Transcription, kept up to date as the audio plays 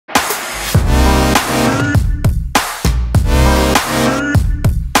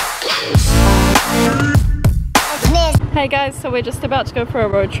Hey guys, so we're just about to go for a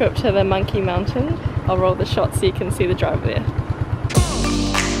road trip to the Monkey Mountain. I'll roll the shot so you can see the drive there.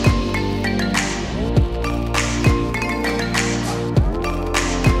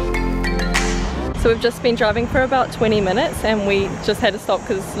 So we've just been driving for about 20 minutes and we just had to stop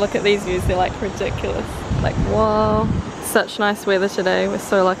because look at these views, they're like ridiculous. Like wow, such nice weather today, we're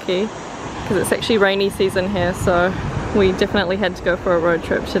so lucky because it's actually rainy season here, so we definitely had to go for a road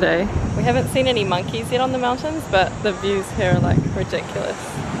trip today. We haven't seen any monkeys yet on the mountains, but the views here are like ridiculous.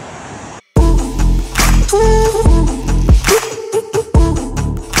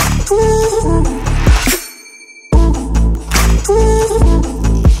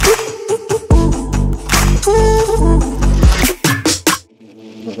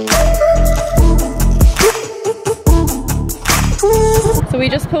 So we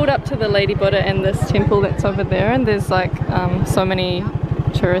just pulled up to the Lady Buddha and this temple that's over there, and there's like so many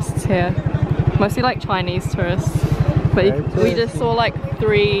tourists here, mostly like Chinese tourists, but we just saw like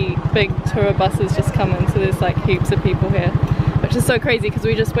 3 big tour buses just come in, so there's like heaps of people here, which is so crazy because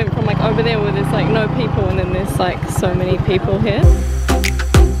we just went from like over there where there's like no people and then there's like so many people here.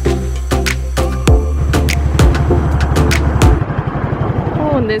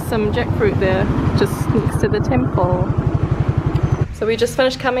 Oh, and there's some jackfruit there just next to the temple. So we just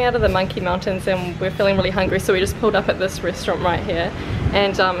finished coming out of the Monkey Mountains and we're feeling really hungry, so we just pulled up at this restaurant right here,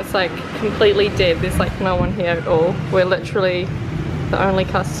 and it's like completely dead. There's like no one here at all. We're literally the only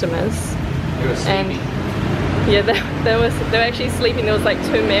customers. And yeah, they were actually sleeping. There was like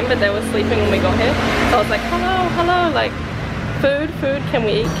 2 men, but they were sleeping when we got here. So I was like, hello, like food, can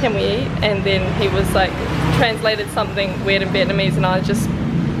we eat? And then he was like translated something weird in Vietnamese, and I just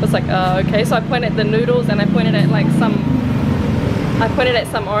was like, okay. So I pointed at the noodles and I pointed at like some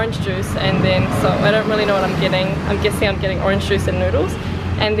orange juice, and then so I don't really know what I'm getting. I'm guessing I'm getting orange juice and noodles.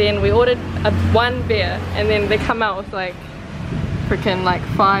 And then we ordered 1 beer, and then they come out with like freaking like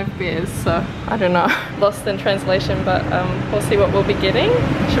 5 beers, so I don't know. Lost in translation, but we'll see what we'll be getting.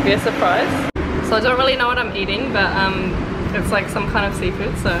 Should be a surprise. So I don't really know what I'm eating, but it's like some kind of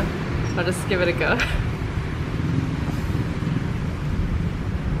seafood, so I'll just give it a go.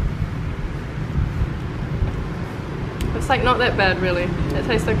 It's like not that bad really. It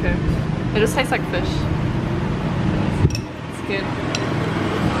tastes okay. It just tastes like fish. It's good.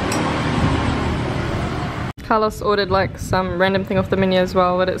 Carlos ordered like some random thing off the menu as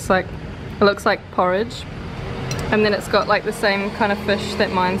well, but it's like, it looks like porridge. And then it's got like the same kind of fish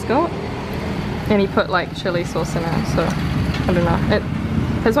that mine's got. And he put like chili sauce in it, so I don't know.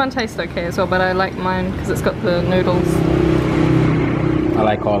 His one tastes okay as well, but I like mine because it's got the noodles. I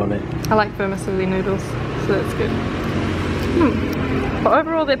like all of it. I like vermicelli noodles, so that's good. But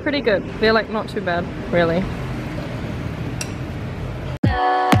overall they're pretty good. They're like not too bad, really.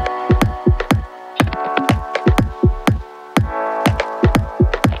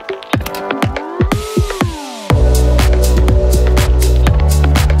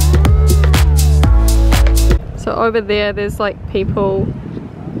 So over there's like people,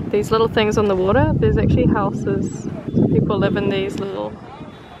 these little things on the water. There's actually houses. People live in these little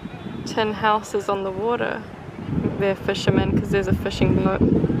tin houses on the water. They're fishermen because there's a fishing boat.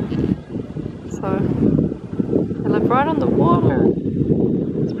 So they live right on the water.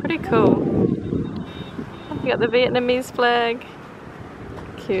 It's pretty cool. You got the Vietnamese flag.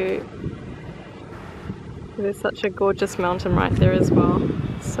 Cute. There's such a gorgeous mountain right there as well.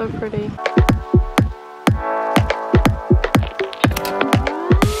 It's so pretty. Look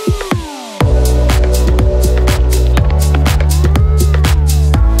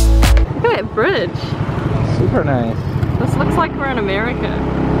at that bridge. Super nice. This looks like we're in America.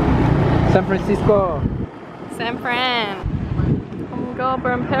 San Francisco. San Fran. Oh my god,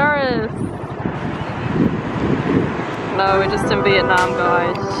 we're in Paris. No, we're just in Vietnam,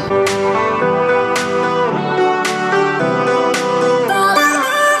 guys.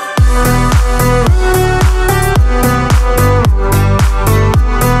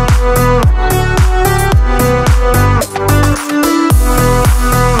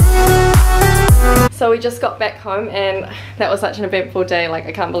 So we just got back home and that was such an eventful day. Like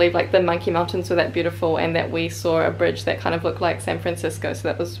I can't believe like the Monkey Mountains were that beautiful and that we saw a bridge that kind of looked like San Francisco, so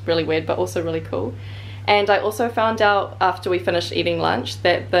that was really weird but also really cool. And I also found out after we finished eating lunch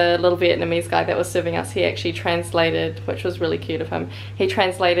that the little Vietnamese guy that was serving us, he actually translated, which was really cute of him, he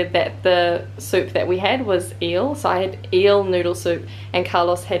translated that the soup that we had was eel. So I had eel noodle soup and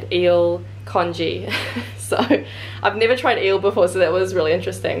Carlos had eel congee. So I've never tried eel before, so that was really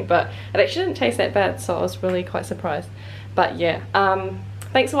interesting, but it actually didn't taste that bad, so I was really quite surprised. But yeah,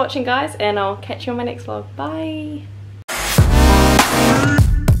 thanks for watching guys, and I'll catch you on my next vlog. Bye.